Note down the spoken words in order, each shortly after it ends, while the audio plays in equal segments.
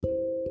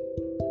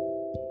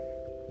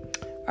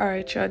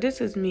Alright, y'all,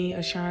 this is me,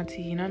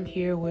 Ashanti, and I'm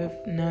here with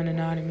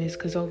nun.anonymous,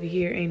 because over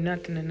here ain't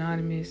nothing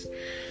anonymous.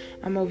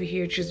 I'm over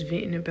here just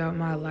venting about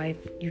my life,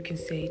 you can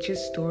say,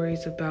 just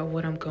stories about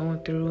what I'm going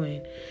through,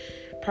 and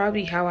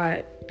probably how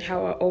I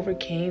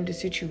overcame the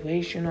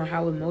situation, or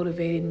how it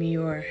motivated me,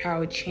 or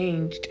how it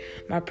changed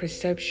my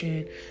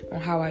perception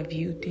on how I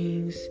view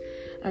things.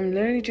 I'm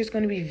literally just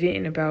going to be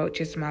venting about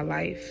just my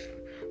life,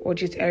 or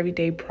just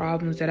everyday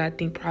problems that I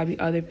think probably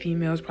other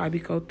females probably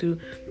go through,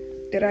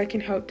 that I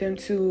can help them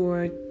too,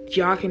 or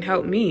y'all can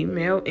help me,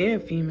 male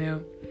and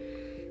female.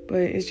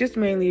 But it's just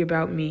mainly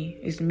about me.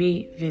 It's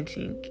me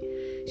venting.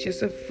 It's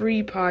just a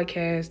free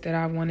podcast that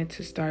I wanted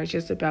to start,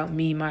 just about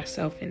me,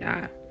 myself, and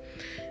I.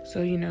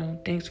 So,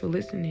 thanks for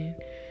listening.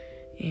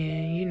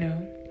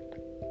 And,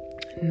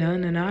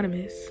 none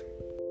anonymous.